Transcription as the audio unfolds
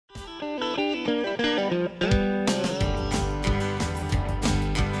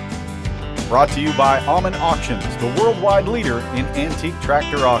Brought to you by Alman Auctions, the worldwide leader in antique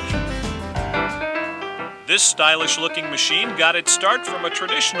tractor auctions. This stylish-looking machine got its start from a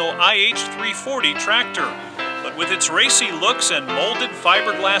traditional HT-340 tractor. But with its racy looks and molded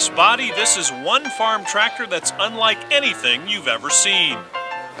fiberglass body, this is one farm tractor that's unlike anything you've ever seen.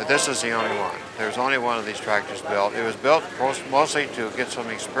 This is the only one. There's only one of these tractors built. It was built mostly to get some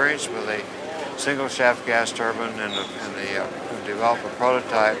experience with a single shaft gas turbine and develop a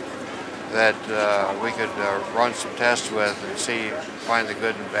prototype that we could run some tests with and find the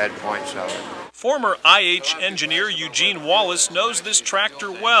good and bad points of it. Former IH engineer Eugene Wallace knows this tractor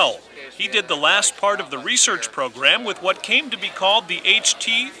well. He did the last part of the research program with what came to be called the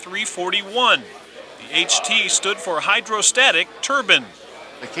HT-341. The HT stood for Hydrostatic Turbine.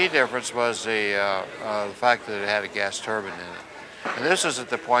 The key difference was the fact that it had a gas turbine in it. And this is at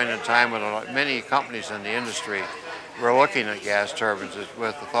the point in time when many companies in the industry were looking at gas turbines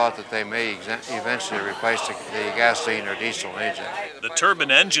with the thought that they may eventually replace the gasoline or diesel engine. The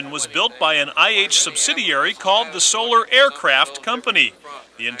turbine engine was built by an IH subsidiary called the Solar Aircraft Company.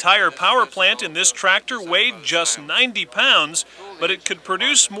 The entire power plant in this tractor weighed just 90 pounds, but it could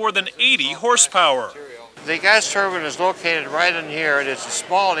produce more than 80 horsepower. The gas turbine is located right in here. It's a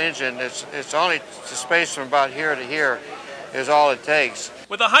small engine. It's only the space from about here to here is all it takes.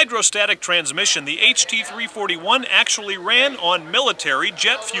 With a hydrostatic transmission, the HT-341 actually ran on military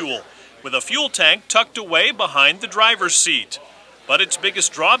jet fuel, with a fuel tank tucked away behind the driver's seat. But its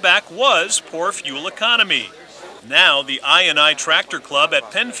biggest drawback was poor fuel economy. Now, the I&I Tractor Club at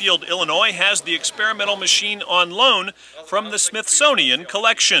Penfield, Illinois has the experimental machine on loan from the Smithsonian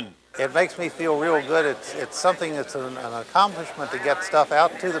collection. It makes me feel real good. It's something that's an accomplishment to get stuff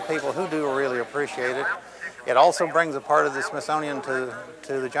out to the people who do really appreciate it. It also brings a part of the Smithsonian to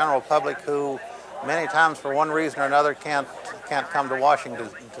the general public who many times for one reason or another can't come to Washington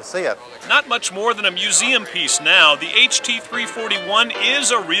to see it. Not much more than a museum piece now, the HT-341 is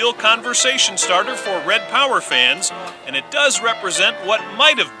a real conversation starter for Red Power fans, and it does represent what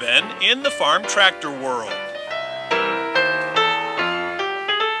might have been in the farm tractor world.